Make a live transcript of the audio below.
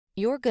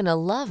You're gonna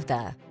love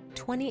the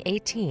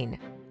 2018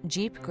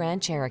 Jeep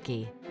Grand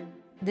Cherokee.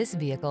 This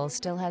vehicle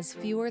still has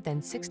fewer than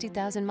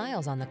 60,000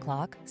 miles on the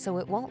clock, so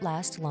it won't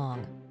last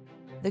long.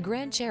 The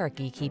Grand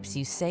Cherokee keeps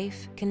you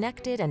safe,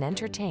 connected, and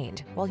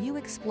entertained while you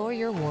explore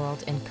your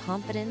world in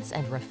confidence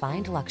and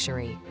refined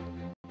luxury.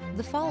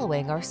 The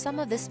following are some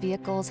of this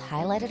vehicle's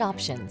highlighted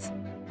options: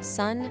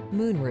 sun,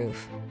 moonroof,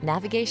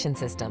 navigation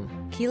system,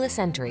 keyless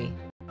entry,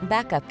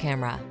 backup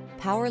camera,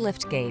 power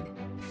liftgate,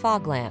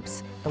 fog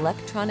lamps,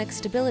 electronic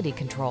stability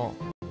control,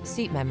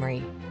 seat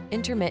memory,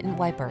 intermittent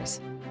wipers,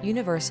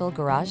 universal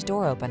garage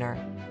door opener.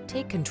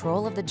 Take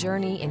control of the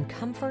journey in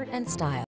comfort and style.